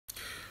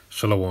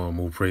Shalom,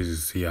 all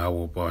praises to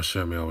Yahweh,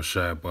 Ba'ashem,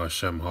 Yahushai,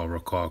 Ba'ashem,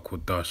 HaRakah,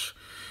 Kodash,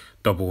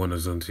 double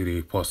honors unto the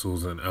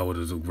apostles and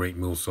elders of Great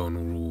Millstone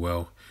who rule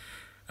well,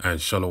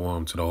 and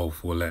Shalom to the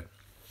hopeful elect.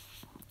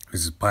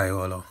 This is Paya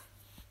Allah,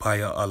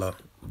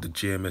 of the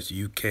GMS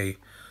UK,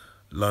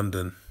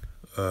 London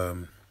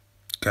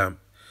camp,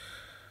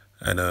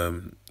 and I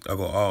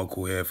got an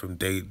article here from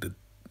the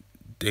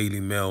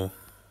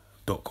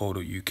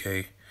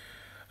dailymail.co.uk,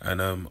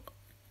 and I'm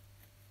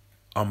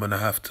gonna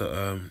have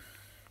to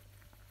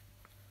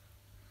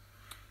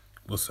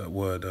what's that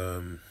word?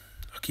 I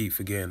keep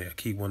forgetting it. I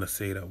keep wanting to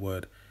say that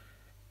word.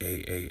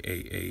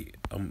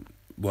 I'm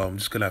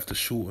just gonna have to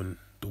shorten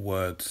the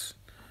words,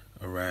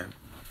 alright,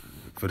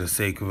 for the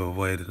sake of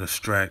avoiding a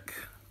strike,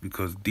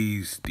 because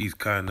these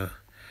kind of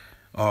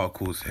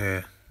articles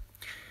here,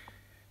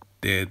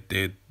 they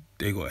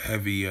got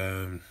heavy.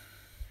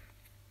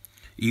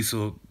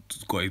 Esau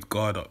got his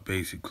guard up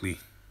basically,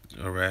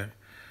 alright,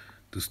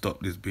 to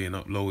stop this being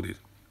uploaded.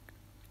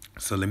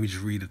 So let me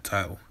just read the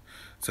title.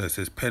 So it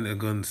says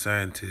Pentagon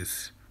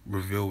scientists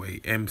reveal a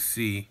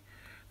MC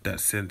that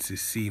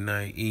senses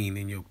C19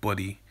 in your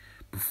body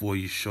before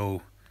you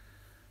show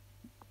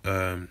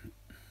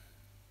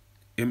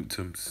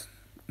symptoms,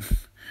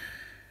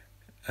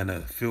 and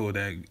a filter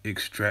that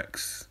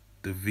extracts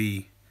the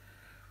V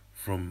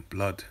from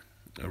blood.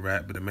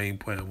 Alright, but the main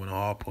point I want to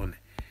harp on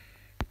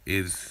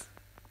is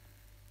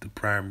the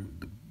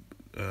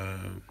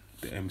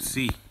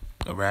MC.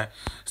 Alright,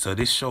 so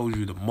this shows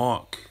you the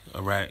mark.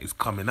 Alright, is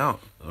coming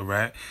out.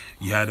 Alright,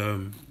 you had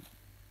Elon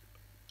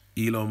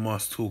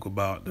Musk talk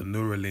about the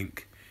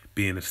Neuralink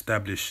being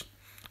established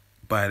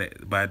by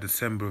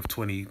December of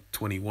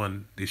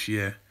 2021 this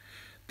year,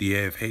 the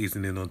year of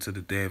hastening onto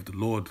the day of the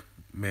Lord,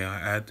 may I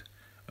add.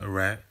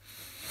 Alright,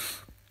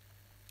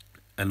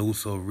 and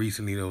also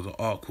recently there was an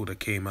article that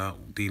came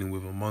out dealing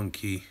with a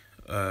monkey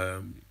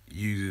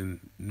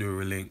using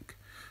Neuralink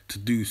to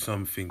do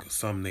something of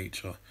some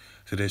nature.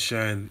 So they're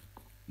showing,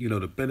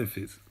 the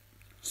benefits,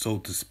 so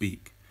to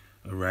speak.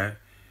 Alright,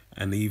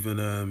 and even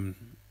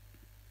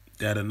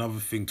they had another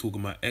thing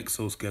talking about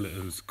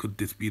exoskeletons. Could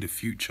this be the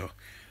future?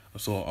 I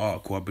saw an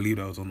article, I believe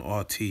that was on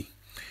RT.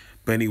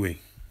 But anyway,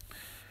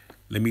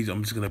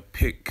 I'm just gonna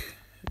pick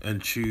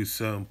and choose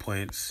certain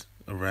points.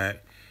 Alright,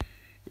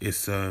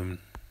 it's the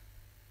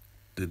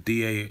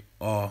DARPA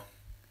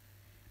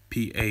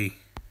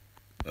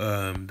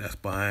that's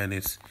behind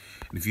this.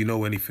 And if you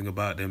know anything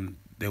about them,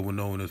 they were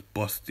known as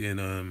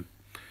Boston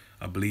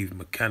I believe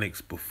mechanics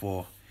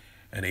before,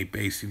 and they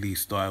basically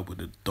started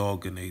with a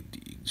dog, and they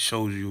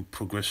shows you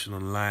progression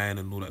online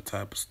and all that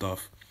type of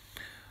stuff,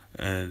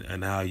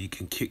 and how you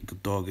can kick the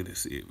dog and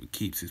it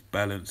keeps its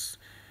balance,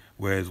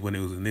 whereas when it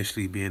was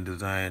initially being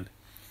designed,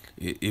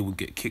 it would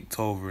get kicked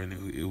over, and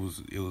it was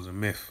a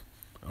myth.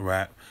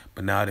 Alright,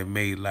 but now they're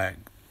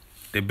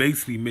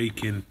basically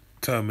making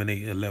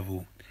Terminator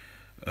level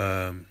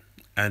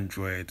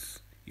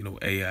androids,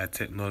 AI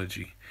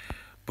technology.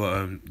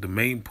 But the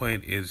main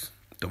point is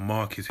the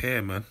mark is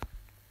here, man.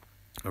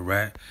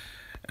 Alright,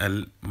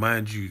 and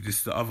mind you, this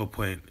is the other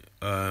point.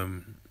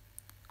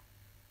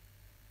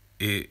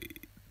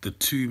 The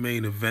two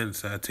main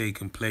events that are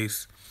taking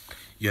place.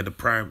 You had the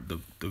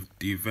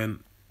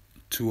event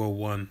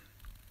 201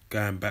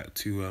 going back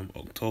to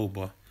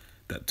October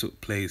that took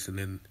place, and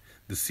then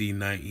the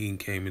C19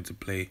 came into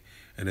play,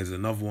 and there's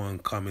another one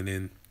coming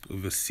in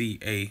with a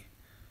CA,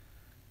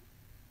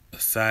 a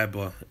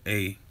Cyber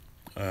A,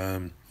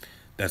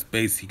 that's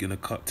basically gonna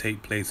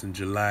take place in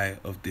July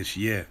of this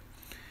year.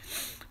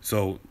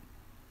 So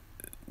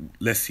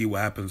let's see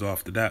what happens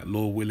after that.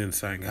 Lord willing,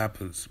 something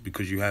happens,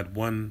 because you had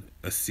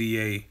a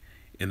CA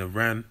in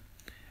Iran,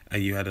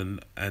 and you had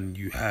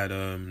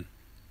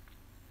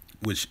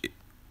which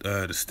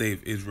the state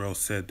of Israel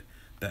said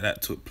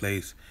that took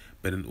place,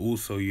 but then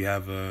also you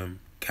have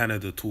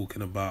Canada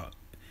talking about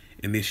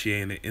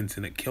initiating an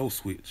internet kill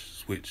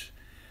switch.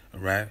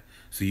 Alright,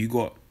 so you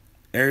got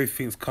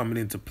everything's coming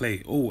into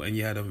play. Oh, and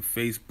you had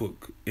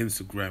Facebook,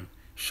 Instagram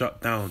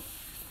shut down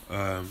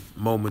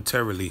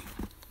momentarily,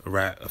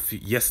 right?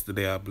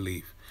 Yesterday, I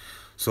believe.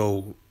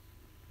 So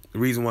the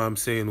reason why I'm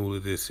saying all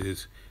of this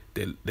is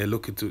they're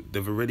looking to.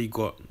 They've already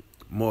got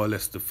more or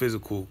less the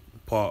physical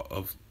part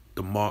of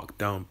the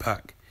markdown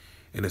pack,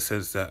 in the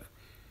sense that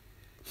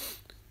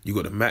you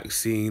got the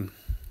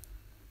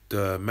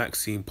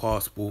Maxine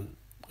passport,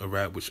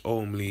 alright, which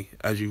only,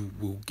 as you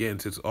will get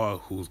into this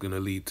article, is going to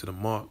lead to the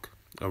mark,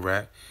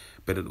 alright.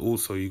 But then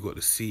also you got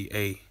the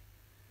CA,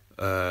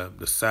 the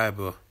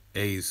Cyber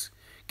A's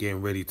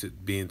getting ready to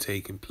being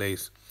taken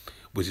place,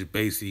 which is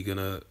basically going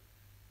to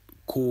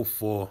call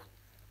for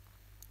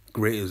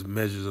greater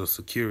measures of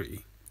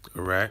security,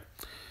 alright.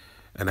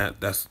 And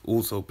that's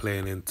also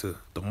playing into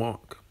the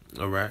mark,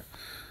 alright.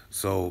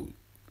 So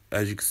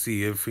as you can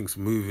see, everything's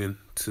moving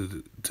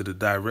to the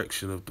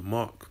direction of the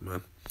mark,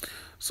 man.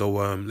 So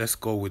let's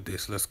go with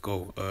this. Let's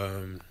go.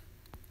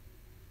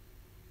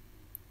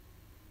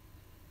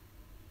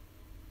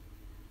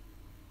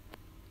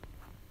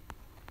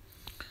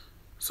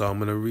 So I'm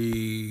gonna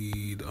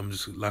read. I'm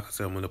just, like I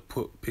said, I'm gonna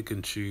pick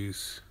and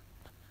choose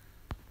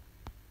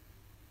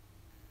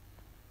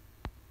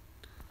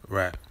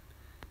Right.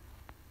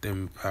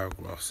 Them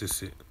paragraphs.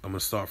 This it. I'm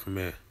gonna start from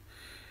here.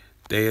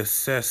 They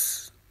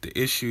assess the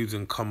issues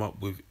and come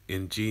up with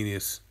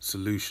ingenious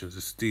solutions.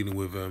 It's dealing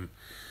with the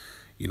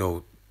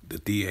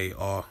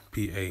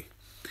DARPA,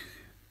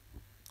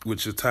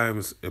 which at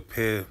times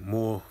appear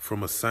more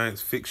from a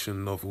science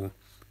fiction novel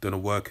than a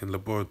work in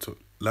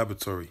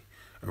laboratory.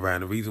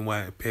 Around the reason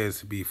why it appears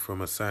to be from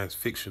a science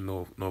fiction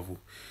novel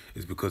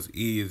is because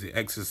E is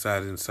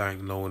exercising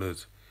something known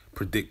as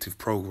predictive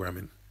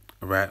programming.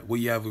 Alright, what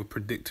you have with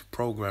predictive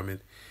programming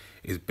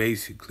is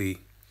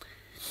basically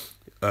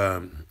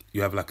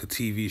you have like a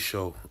TV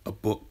show, a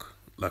book,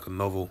 like a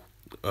novel,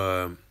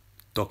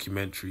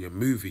 documentary, a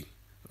movie,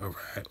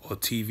 alright, or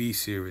TV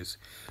series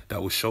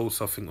that will show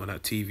something on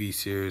that TV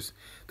series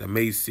that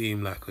may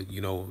seem like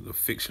a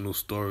fictional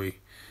story,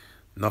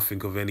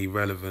 nothing of any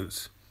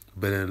relevance,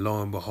 but then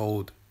lo and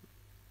behold,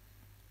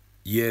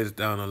 years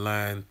down the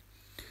line,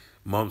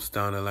 months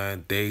down the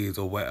line, days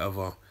or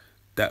whatever,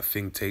 that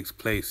thing takes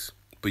place.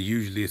 But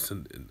usually it's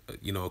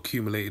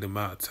accumulated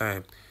amount of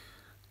time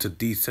to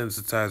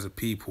desensitize the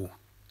people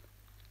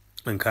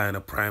and kind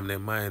of prime their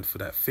mind for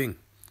that thing.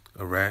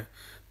 All right,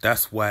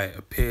 that's why it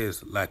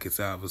appears like it's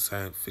out of a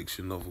science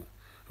fiction novel.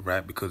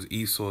 Right, because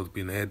Esau's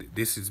been ahead.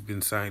 This has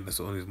been something that's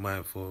on his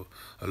mind for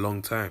a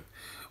long time.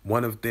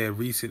 One of their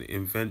recent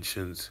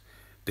inventions,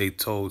 they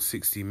told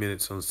 60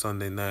 Minutes on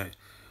Sunday night,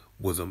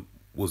 was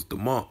the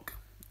mark,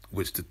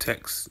 which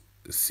detects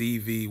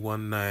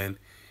CV19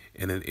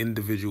 in an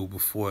individual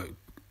before it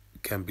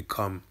can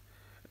become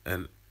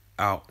an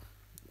out.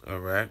 All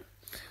right,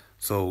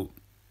 so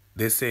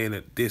they're saying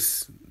that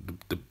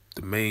the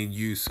main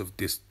use of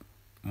this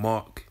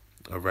mark,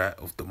 all right,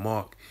 of the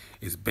mark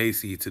is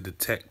basically to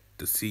detect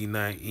the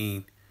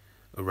C19,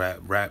 all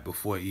right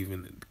before it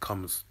even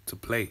comes to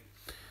play.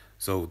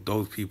 So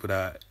those people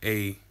that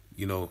are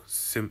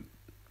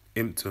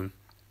symptom,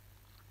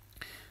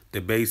 they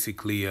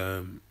basically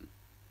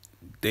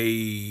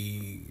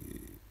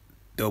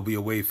there'll be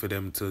a way for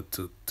them to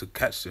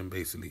catch them.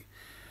 Basically,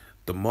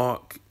 the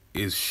mark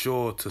is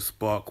sure to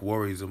spark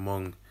worries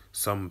among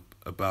some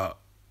about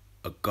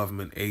a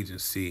government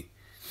agency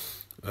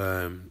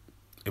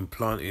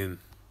implanting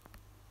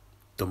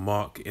the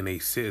mark in a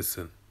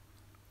citizen.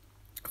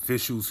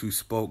 Officials who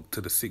spoke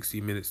to the 60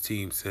 Minutes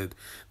team said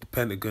the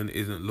Pentagon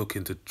isn't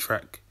looking to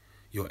track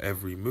your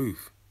every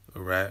move,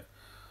 all right?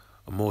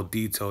 A more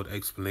detailed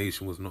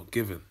explanation was not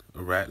given,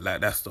 all right?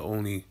 Like, that's the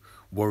only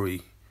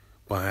worry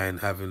behind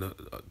having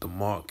the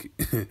mark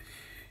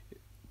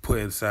put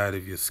inside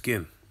of your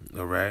skin,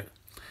 all right?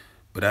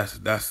 But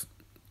that's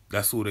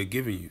all they're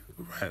giving you,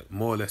 right?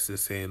 More or less they're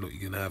saying, look,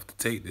 you're going to have to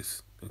take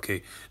this,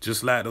 okay?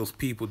 Just like those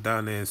people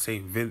down there in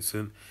St.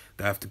 Vincent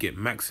that have to get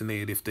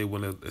vaccinated if they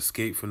want to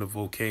escape from the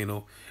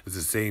volcano, is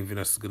the same thing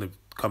that's going to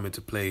come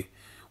into play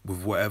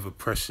with whatever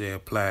pressure they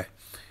apply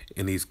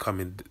in these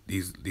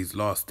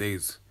last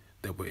days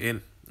that we're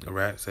in, all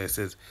right? So it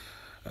says,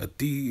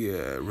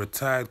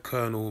 retired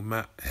Colonel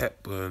Matt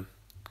Hepburn,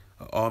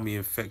 an Army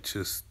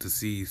infectious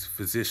disease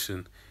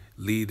physician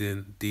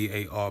leading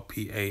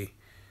DARPA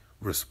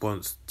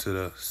response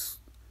to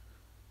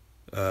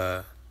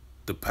the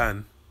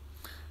pan,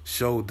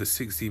 showed the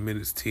 60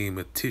 Minutes team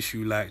a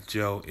tissue-like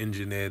gel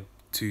engineered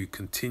to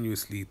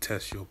continuously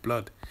test your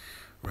blood.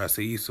 Right,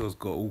 so Esau's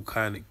got all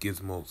kind of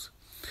gizmos.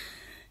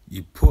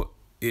 You put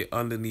it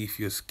underneath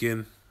your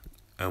skin,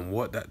 and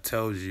what that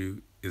tells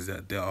you is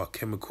that there are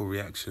chemical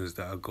reactions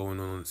that are going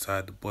on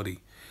inside the body,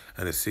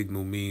 and the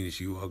signal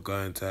means you are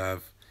going to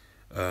have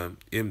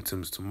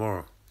symptoms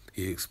tomorrow,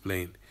 he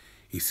explained.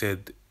 He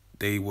said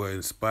they were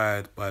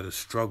inspired by the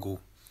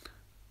struggle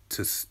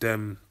to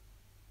stem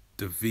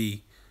the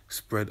V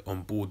spread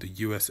on board the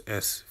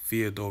USS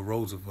Theodore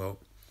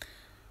Roosevelt,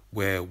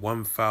 where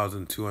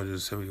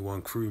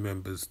 1,271 crew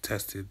members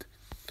tested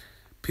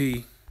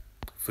P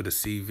for the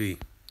CV,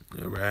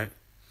 all right?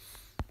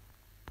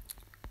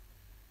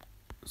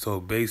 So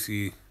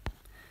basically,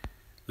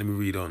 let me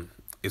read on.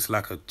 It's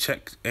like a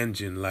check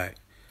engine light,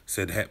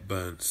 said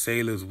Hepburn.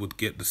 Sailors would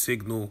get the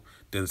signal,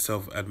 then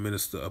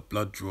self-administer a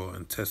blood draw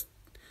and test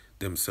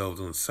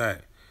themselves on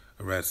site.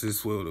 All right, so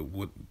this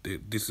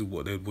is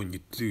what they want you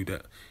to do.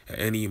 That at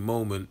any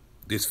moment,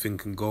 this thing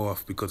can go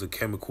off because of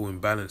chemical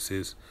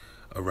imbalances.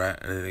 All right,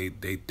 and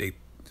they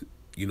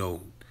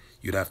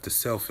you'd have to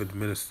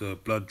self-administer a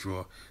blood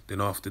draw. Then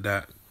after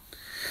that,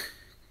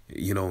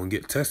 and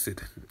get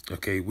tested.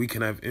 Okay, we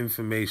can have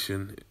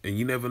information, and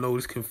you never know,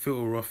 this can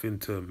filter off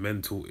into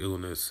mental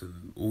illness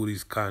and all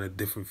these kind of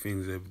different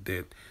things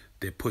that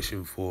they're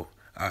pushing for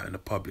out in the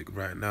public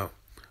right now.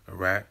 All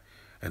right,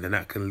 and then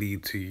that can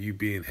lead to you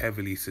being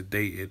heavily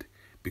sedated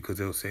because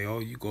they'll say, oh,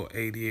 you got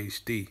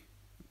ADHD.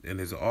 And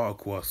there's an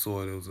article I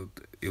saw,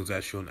 it was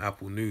actually on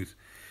Apple News,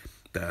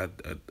 that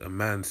a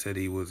man said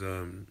he was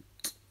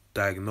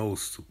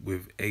diagnosed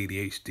with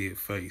ADHD at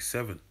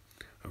 37.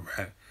 All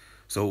right.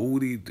 So all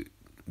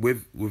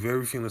with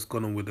everything that's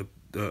gone on with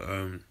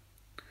the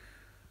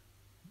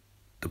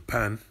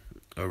pan,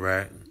 all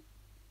right,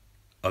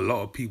 a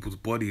lot of people's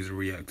bodies are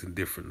reacting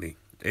differently.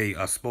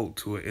 I spoke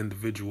to an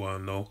individual I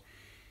know.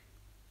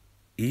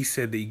 he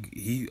said that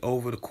he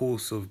over the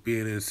course of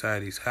being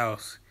inside his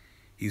house,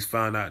 he's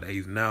found out that he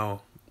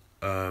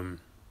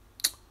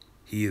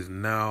is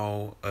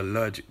now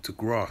allergic to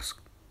grass.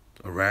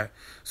 All right.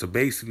 So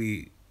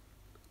basically,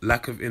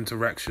 lack of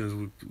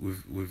interactions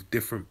with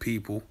different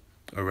people.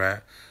 All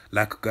right.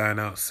 Lack of going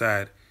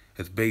outside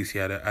has basically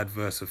had an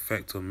adverse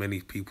effect on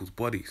many people's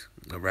bodies.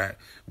 All right.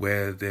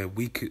 Where their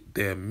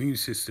immune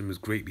system is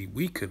greatly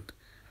weakened.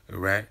 All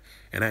right.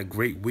 And that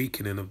great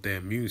weakening of their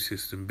immune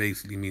system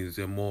basically means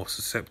they're more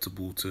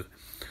susceptible to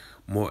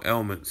more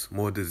ailments,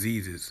 more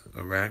diseases.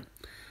 All right.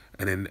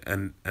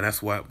 And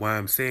that's why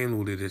I'm saying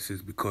all of this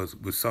is because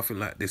with something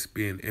like this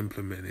being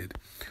implemented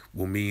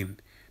will mean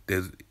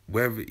there's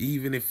wherever,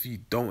 even if you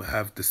don't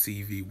have the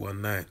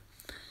CV19,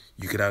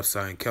 you could have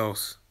something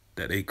else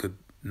that they could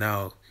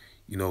now,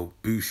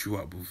 boost you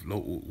up with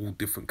all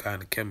different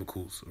kind of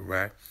chemicals, all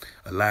right?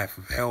 A life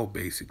of hell,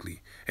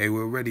 basically. Hey,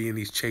 we're already in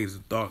these chains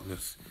of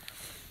darkness.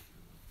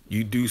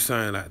 You do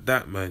something like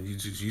that, man, you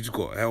just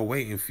got hell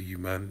waiting for you,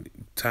 man,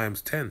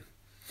 times 10.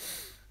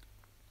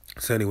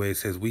 So anyway, it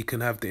says we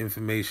can have the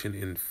information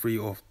in 3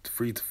 to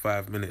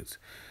 5 minutes.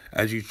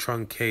 As you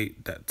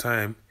truncate that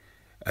time,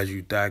 as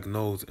you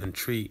diagnose and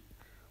treat,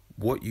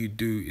 what you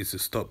do is to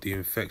stop the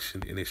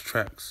infection in its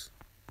tracks.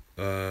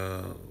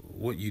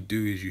 What you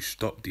do is you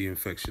stop the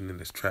infection in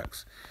its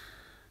tracks.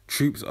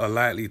 Troops are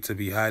likely to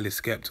be highly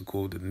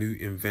skeptical of the new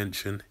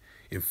invention.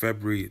 In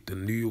February, the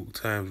New York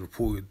Times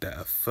reported that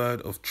a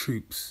third of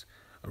troops,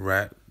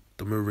 right,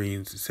 the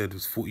Marines, it said it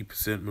was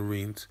 40%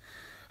 Marines,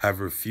 have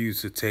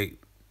refused to take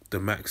the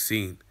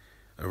vaccine,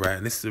 all right,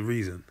 and this is the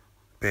reason.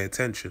 Pay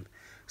attention,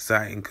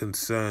 citing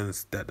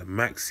concerns that the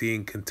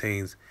vaccine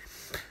contains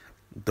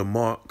the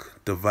mark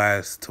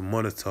device to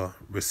monitor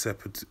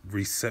recipient.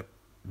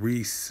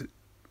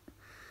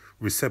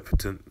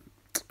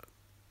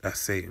 I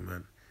say it,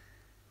 man.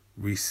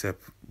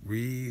 Recipients.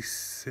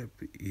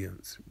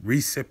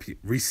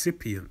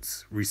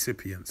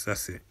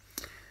 That's it.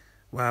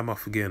 Why am I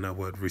forgetting that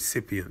word?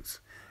 Recipients.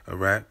 All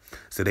right.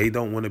 So they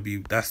don't want to be.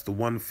 That's the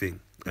one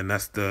thing. And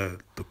that's the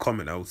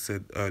comment I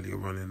said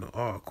earlier on in the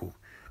article,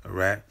 all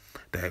right,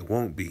 that it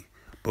won't be.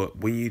 But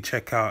when you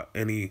check out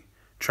any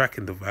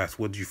tracking device,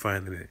 what do you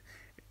find in it?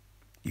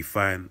 You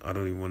find, I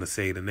don't even want to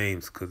say the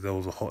names because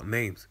those are hot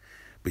names,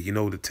 but you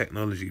know the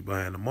technology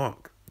behind the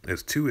mark.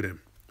 There's 2 of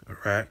them, all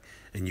right?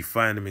 And you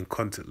find them in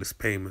contactless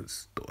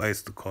payments, the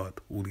Oyster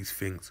card, all these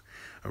things,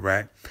 all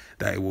right?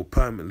 That it will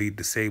permanently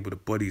disable the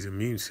body's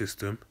immune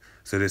system.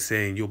 So they're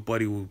saying your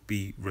body will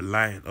be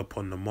reliant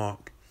upon the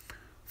mark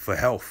for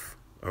health.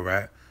 All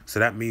right, so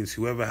that means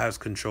whoever has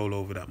control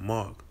over that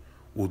mark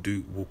will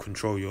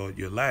control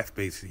your life,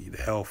 basically, the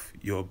health,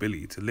 your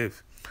ability to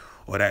live,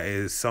 or that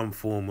is some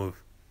form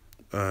of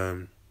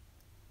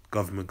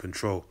government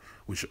control,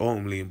 which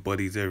ultimately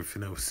embodies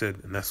everything that was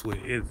said, and that's what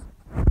it is.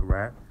 All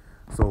right,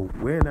 so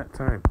we're in that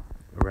time.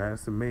 All right,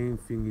 that's the main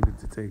thing you need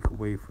to take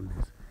away from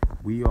this.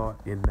 We are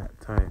in that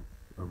time.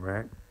 All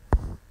right,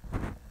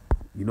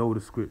 you know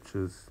the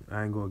scriptures.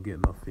 I ain't gonna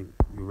get nothing.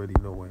 You already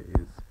know what it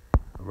is.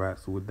 Alright,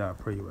 so with that, I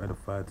pray you're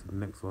edified. To the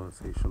next one,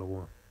 say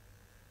shalom.